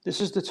 This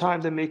is the time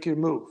to make your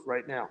move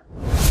right now.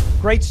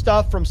 Great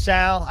stuff from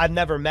Sal. I've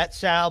never met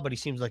Sal, but he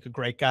seems like a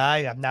great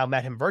guy. I've now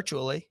met him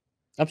virtually.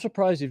 I'm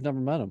surprised you've never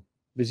met him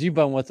because you've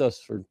been with us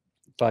for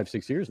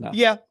 5-6 years now.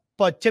 Yeah,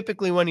 but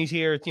typically when he's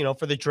here,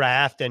 for the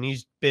draft and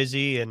he's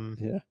busy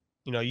and,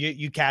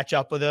 you catch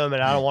up with him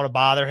and I don't want to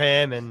bother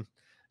him. And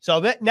so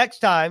next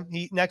time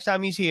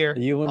he's here,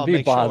 you wouldn't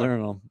be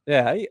bothering him.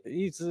 Yeah,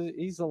 he's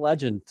a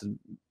legend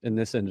in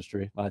this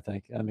industry, I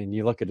think. I mean,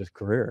 you look at his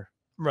career.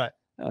 Right.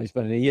 He's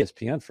been at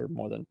ESPN for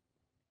more than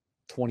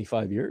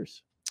 25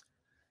 years.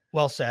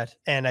 Well said.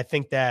 And I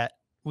think that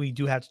we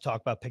do have to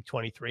talk about pick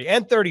 23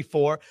 and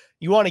 34.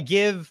 You want to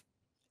give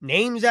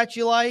names that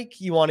you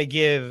like? You want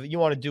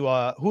to do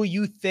who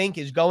you think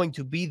is going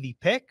to be the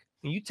pick?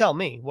 And you tell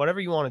me whatever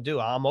you want to do.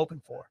 I'm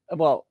open for.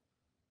 Well,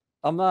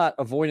 I'm not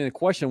avoiding the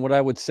question. What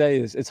I would say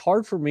is it's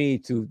hard for me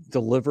to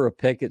deliver a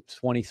pick at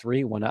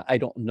 23 when I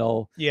don't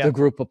know the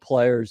group of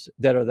players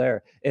that are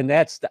there. And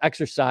that's the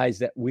exercise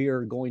that we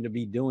are going to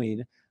be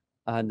doing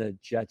on the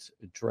Jets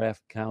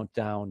Draft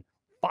Countdown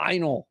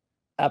final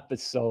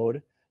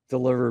episode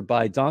delivered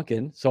by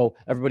Duncan. So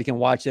everybody can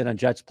watch it on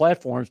Jets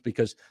platforms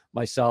because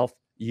myself,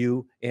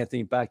 you,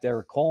 Anthony Becht,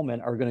 Eric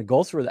Coleman are going to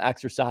go through the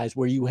exercise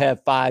where you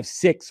have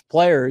 5-6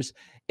 players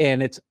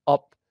and it's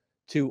up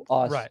to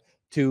us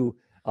to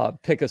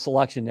pick a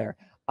selection there.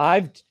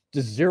 I've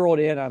just zeroed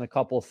in on a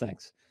couple of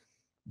things.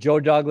 Joe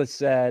Douglas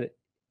said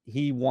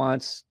he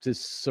wants to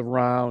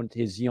surround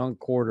his young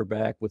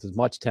quarterback with as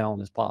much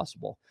talent as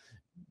possible.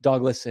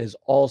 Douglas has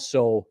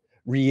also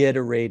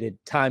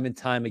reiterated time and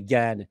time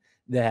again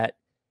that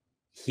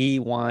he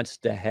wants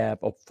to have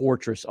a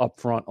fortress up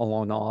front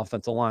along the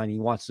offensive line. He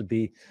wants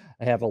to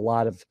have a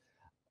lot of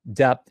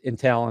depth and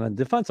talent on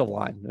the defensive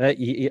line.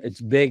 It's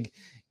big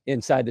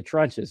inside the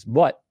trenches,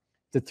 but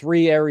the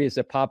 3 areas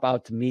that pop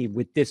out to me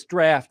with this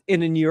draft in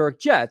the New York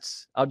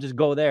Jets, I'll just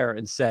go there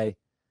and say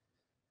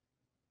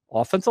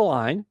offensive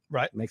line,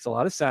 right? Makes a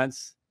lot of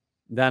sense.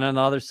 Then on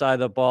the other side of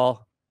the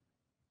ball,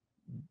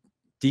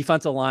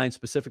 defensive line,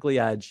 specifically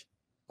edge,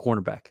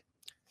 cornerback.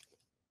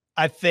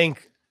 I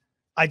think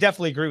I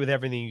definitely agree with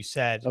everything you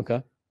said.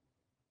 Okay.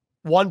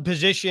 One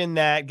position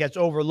that gets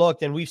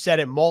overlooked, and we've said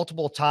it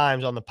multiple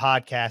times on the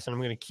podcast, and I'm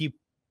going to keep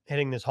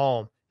hitting this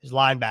home, is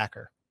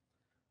linebacker.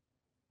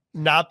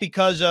 Not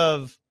because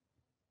of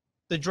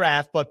the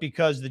draft, but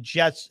because the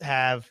Jets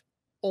have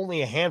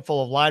only a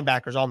handful of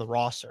linebackers on the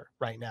roster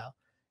right now.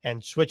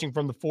 And switching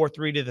from the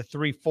 4-3 to the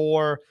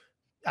 3-4,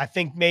 I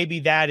think maybe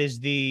that is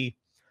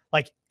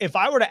if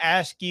I were to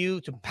ask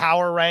you to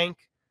power rank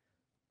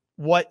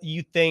what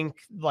you think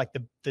like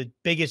the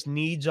biggest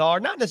needs are,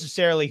 not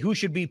necessarily who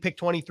should be pick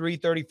 23,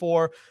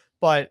 34,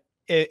 but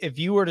if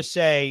you were to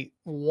say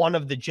one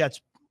of the Jets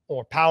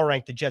or power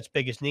rank the Jets'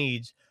 biggest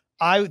needs,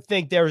 I would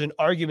think there's an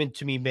argument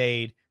to be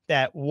made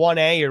that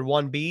 1A or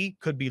 1B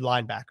could be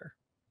linebacker.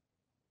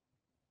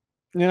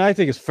 And I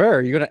think it's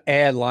fair. You're going to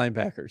add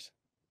linebackers.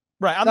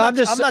 Right. I'm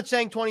not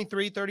saying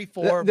 23,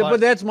 34. But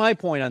that's my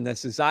point on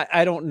this is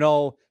I don't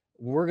know.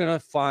 We're going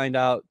to find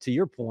out, to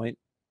your point,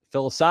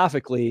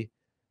 philosophically,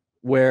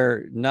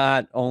 where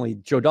not only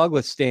Joe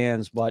Douglas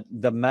stands, but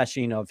the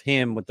meshing of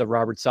him with the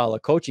Robert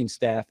Saleh coaching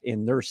staff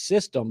in their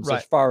systems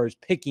as far as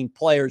picking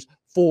players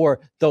for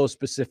those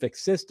specific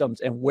systems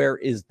and where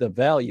is the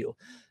value.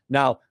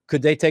 Now,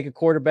 could they take a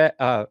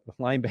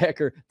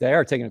linebacker? They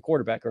are taking a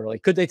quarterback early.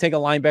 Could they take a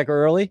linebacker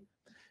early?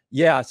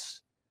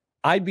 Yes.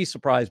 I'd be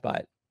surprised by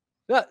it.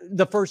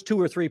 The first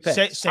 2 or 3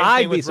 picks.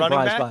 I'd be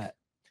surprised by it.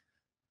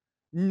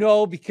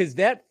 No, because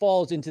that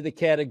falls into the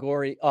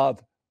category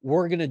of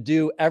we're going to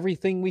do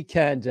everything we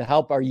can to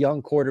help our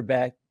young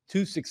quarterback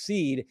to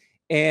succeed.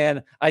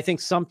 And I think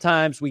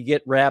sometimes we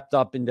get wrapped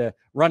up into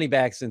running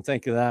backs and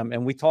think of them.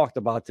 And we talked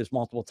about this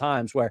multiple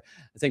times where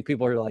I think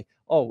people are like,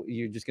 oh,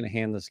 you're just going to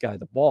hand this guy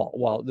the ball.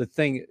 Well, the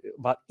thing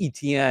about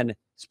ETN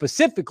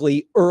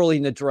specifically early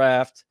in the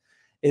draft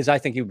is I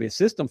think he would be a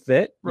system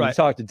fit. Right. We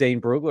talked to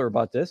Dane Brugler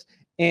about this.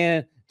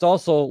 And it's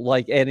also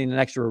like adding an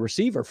extra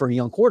receiver for a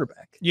young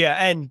quarterback. Yeah.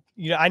 And,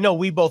 I know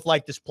we both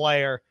like this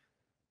player,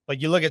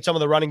 but you look at some of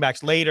the running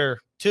backs later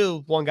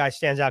too. One guy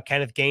stands out.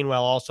 Kenneth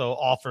Gainwell also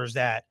offers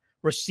that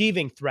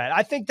receiving threat.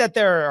 I think that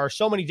there are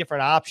so many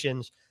different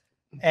options,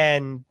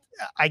 and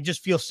I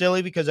just feel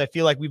silly because I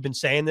feel like we've been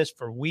saying this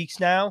for weeks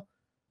now,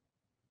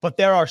 but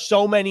there are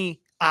so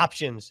many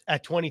options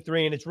at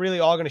 23, and it's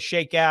really all going to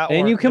shake out.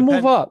 And you can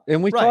move up.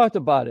 And we talked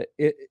about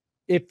it.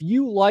 If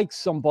you like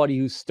somebody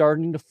who's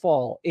starting to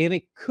fall, and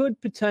it could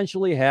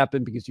potentially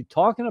happen because you're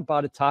talking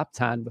about a top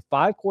 10 with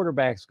 5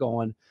 quarterbacks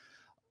going,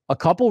 a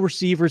couple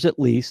receivers at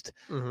least,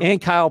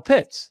 and Kyle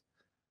Pitts.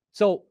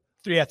 So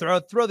yeah,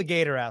 throw the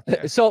gator out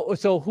there. So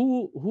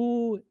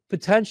who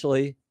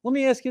potentially, let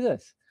me ask you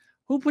this.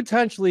 Who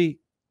potentially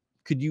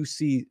could you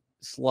see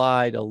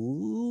slide a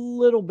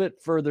little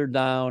bit further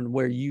down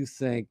where you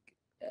think,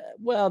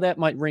 well, that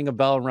might ring a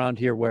bell around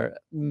here where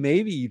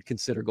maybe you'd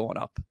consider going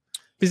up?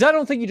 Because I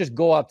don't think you just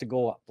go up to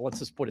go up. Let's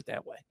just put it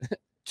that way.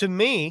 To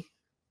me,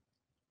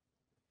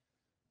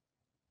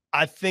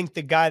 I think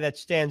the guy that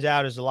stands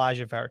out is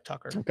Elijah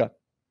Vera-Tucker. Okay.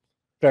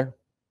 Fair.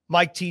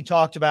 Mike T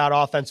talked about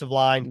offensive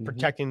line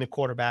protecting the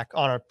quarterback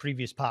on our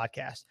previous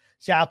podcast.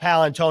 Sal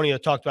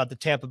Paolantonio talked about the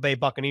Tampa Bay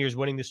Buccaneers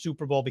winning the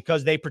Super Bowl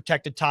because they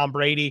protected Tom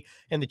Brady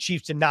and the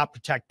Chiefs did not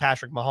protect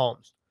Patrick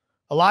Mahomes.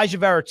 Elijah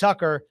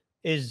Vera-Tucker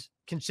is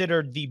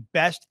considered the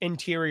best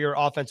interior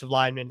offensive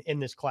lineman in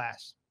this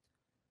class.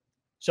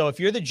 So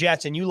if you're the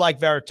Jets and you like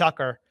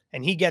Vera-Tucker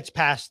and he gets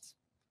past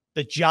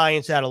the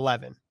Giants at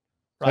 11,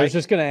 right? I was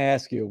just going to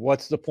ask you,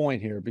 what's the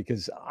point here?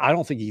 Because I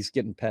don't think he's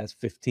getting past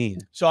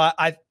 15. So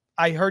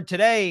I heard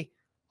today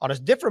on a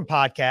different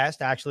podcast,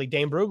 actually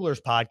Dane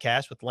Brugler's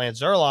podcast with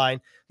Lance Zierlein,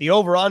 the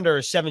over-under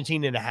is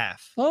 17.5.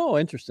 Oh,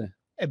 interesting.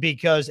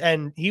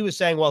 And he was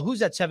saying, well,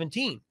 who's at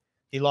 17?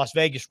 The Las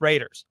Vegas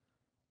Raiders,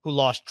 who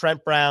lost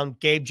Trent Brown,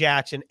 Gabe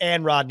Jackson,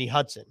 and Rodney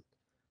Hudson.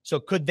 So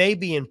could they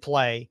be in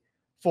play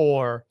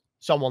for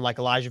someone like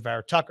Elijah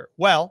Vera-Tucker?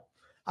 Well,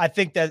 I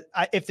think that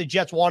if the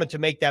Jets wanted to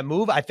make that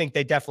move, I think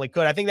they definitely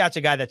could. I think that's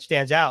a guy that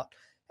stands out.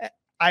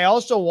 I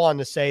also want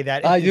to say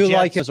that I do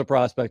like him as a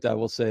prospect. I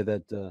will say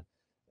that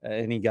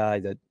any guy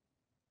that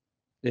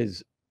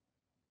is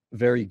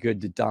very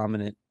good to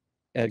dominant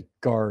at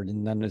guard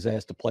and then is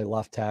asked to play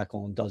left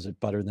tackle and does it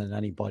better than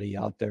anybody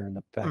out there in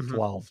the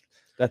Pac-12,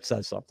 that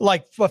says something.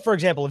 Like, for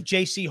example, if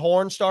J.C.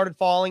 Horn started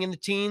falling in the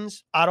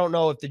teens, I don't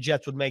know if the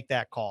Jets would make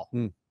that call.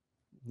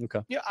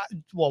 Okay. Yeah.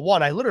 Well,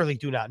 one, I literally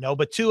do not know.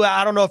 But two,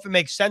 I don't know if it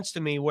makes sense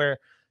to me where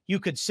you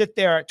could sit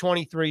there at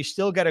 23,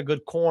 still get a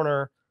good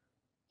corner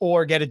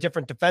or get a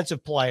different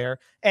defensive player.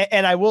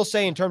 And I will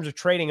say in terms of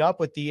trading up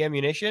with the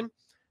ammunition,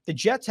 the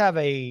Jets have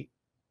a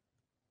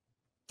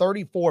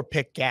 34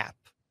 pick gap.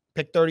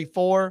 Pick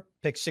 34,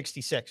 pick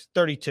 66,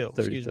 32,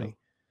 excuse me.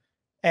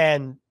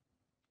 And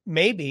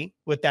maybe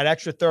with that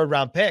extra third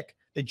round pick,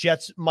 the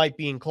Jets might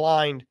be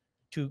inclined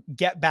to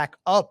get back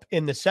up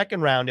in the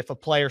second round if a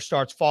player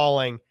starts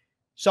falling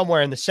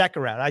somewhere in the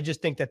second round. I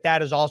just think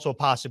that is also a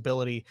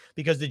possibility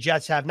because the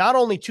Jets have not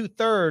only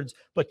 2/3,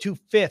 but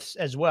 2/5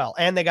 as well.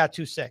 And they got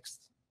 2/6.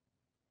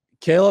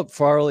 Caleb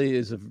Farley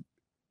is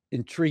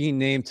intriguing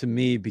name to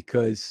me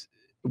because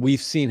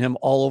we've seen him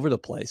all over the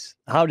place.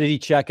 How did he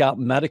check out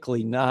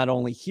medically, not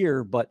only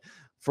here, but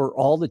for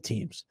all the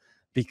teams?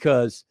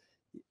 Because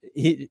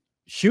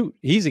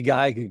he's a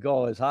guy who could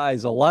go as high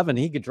as 11.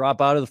 He could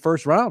drop out of the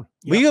first round.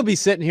 Yep. We could be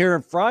sitting here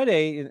on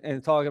Friday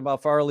and talking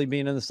about Farley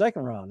being in the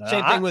second round.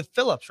 Same thing with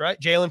Phillips, right?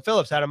 Jalen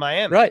Phillips out of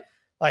Miami. Right.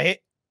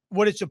 Like,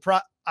 would it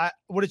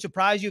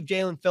surprise you if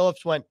Jalen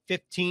Phillips went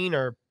 15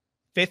 or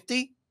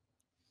 50?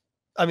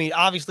 I mean,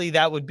 obviously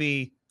that would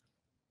be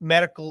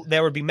medical.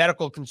 There would be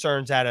medical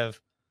concerns that have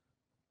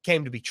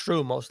came to be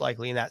true most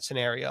likely in that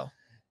scenario.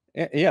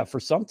 Yeah, for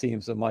some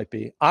teams it might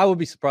be. I would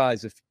be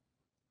surprised if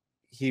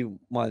he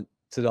went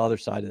to the other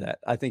side of that.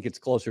 I think it's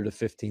closer to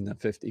 15 than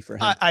 50 for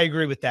him. I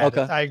agree with that.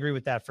 Okay. I agree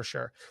with that for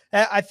sure.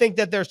 I think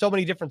that there's so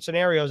many different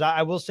scenarios.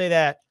 I will say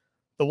that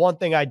the one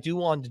thing I do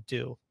want to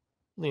do,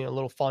 a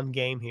little fun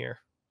game here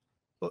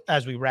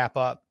as we wrap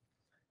up,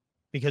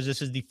 because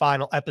this is the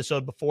final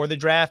episode before the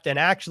draft. And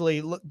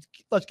actually,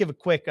 let's give a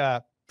quick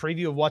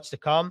preview of what's to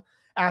come.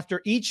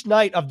 After each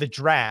night of the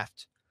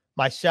draft,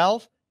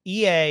 myself,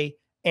 EA,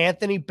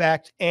 Anthony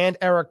Becht, and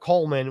Eric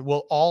Coleman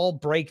will all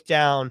break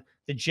down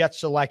the Jets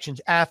selections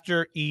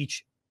after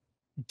each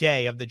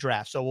day of the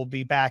draft. So we'll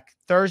be back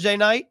Thursday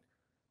night,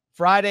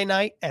 Friday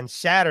night, and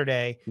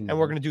Saturday. And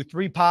we're going to do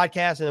 3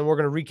 podcasts, and then we're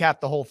going to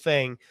recap the whole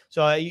thing.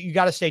 So you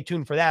got to stay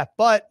tuned for that.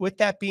 But with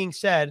that being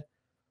said,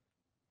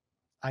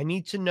 I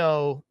need to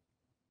know,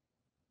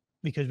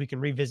 because we can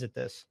revisit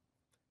this,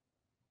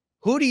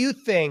 who do you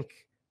think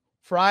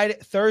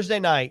Thursday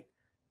night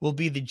will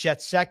be the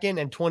Jets' 2nd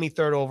and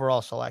 23rd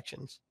overall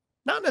selections?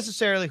 Not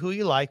necessarily who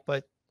you like,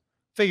 but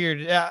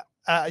figured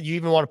you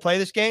even want to play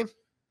this game?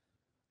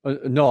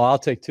 No, I'll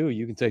take 2.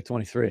 You can take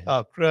 23.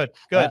 Oh, good.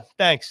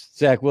 Thanks.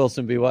 Zach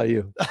Wilson,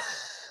 BYU.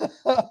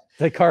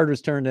 The card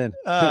was turned in.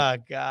 Oh,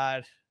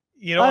 God.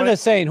 I'm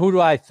just saying, who do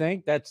I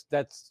think? That's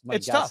my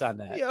it's guess tough on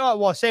that. Yeah,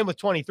 well, same with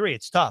 23.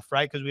 It's tough,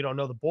 right? Because we don't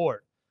know the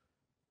board.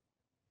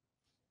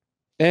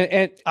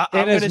 And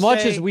as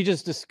much as we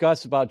just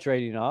discussed about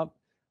trading up,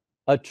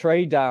 a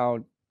trade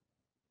down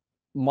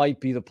might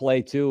be the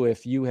play too.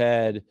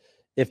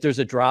 If there's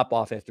a drop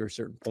off after a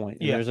certain point,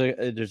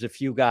 and there's a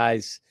few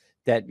guys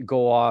that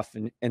go off,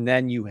 and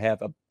then you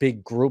have a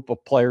big group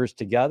of players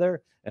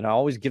together. And I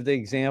always give the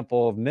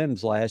example of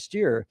Mims last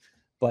year,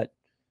 but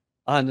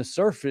on the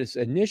surface,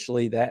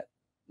 initially, that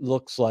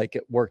looks like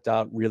it worked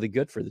out really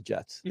good for the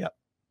Jets. Yep.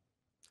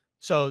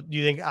 So do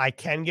you think I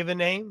can give a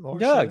name?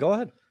 Yeah, go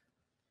ahead.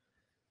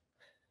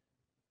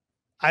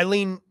 I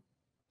lean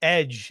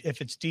edge if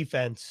it's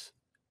defense,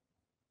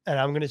 and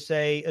I'm going to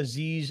say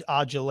Azeez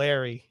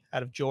Ojulari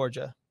out of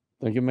Georgia.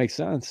 I think it makes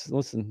sense.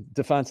 Listen,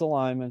 defensive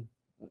lineman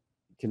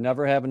can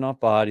never have enough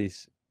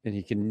bodies, and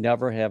he can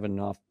never have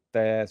enough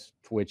fast,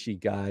 twitchy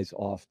guys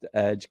off the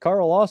edge.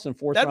 Carl Lawson,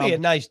 4th round. That'd be a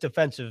nice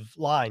defensive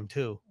line,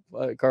 too.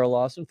 Carl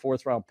Lawson,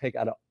 4th round pick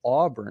out of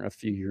Auburn a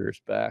few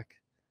years back.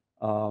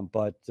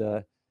 But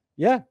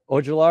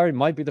Ojulari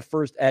might be the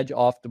first edge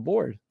off the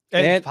board.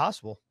 It's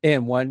possible.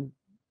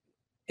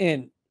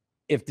 And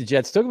if the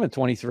Jets took him at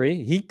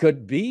 23, he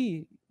could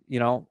be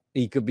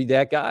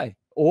that guy.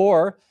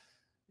 Or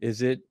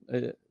is it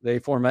the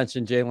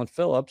aforementioned Jalen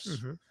Phillips?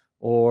 Mm-hmm.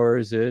 Or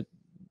is it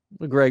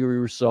Gregory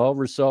Rousseau?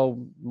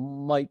 Rousseau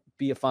might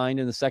be a find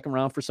in the 2nd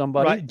round for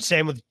somebody. Right.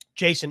 Same with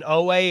Jason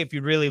Owe, if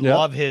you really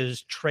love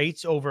his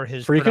traits over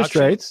his freakish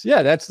traits.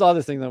 Yeah, that's the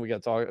other thing that we got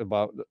to talk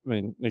about. I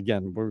mean,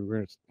 again, we're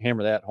going to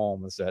hammer that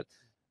home, is that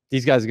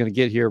these guys are going to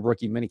get here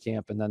rookie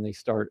minicamp, and then they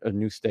start a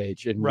new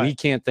stage. And we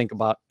can't think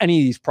about any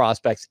of these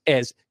prospects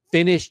as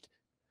finished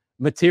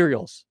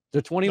materials.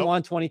 They're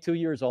 21, 22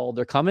 years old.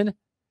 They're coming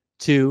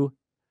to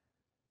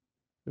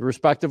the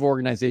respective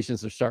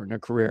organizations. They're starting their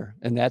career.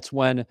 And that's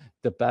when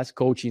the best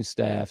coaching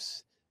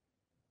staffs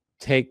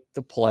take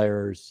the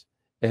players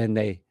and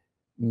they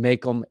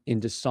make them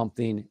into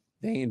something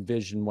they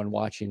envision when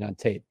watching on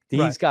tape.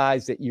 These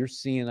guys that you're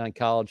seeing on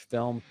college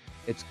film,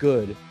 it's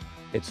good.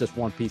 It's just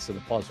one piece of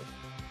the puzzle.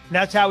 And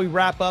that's how we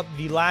wrap up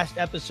the last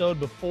episode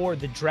before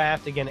the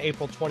draft. Again,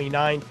 April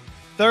 29th.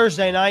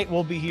 Thursday night,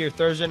 we'll be here.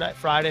 Thursday night,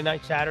 Friday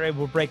night, Saturday.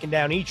 We're breaking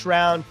down each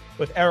round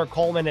with Eric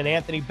Coleman and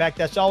Anthony Becht.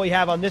 That's all we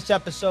have on this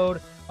episode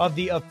of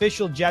the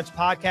official Jets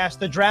podcast,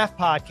 the Draft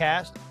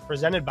Podcast,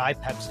 presented by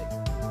Pepsi.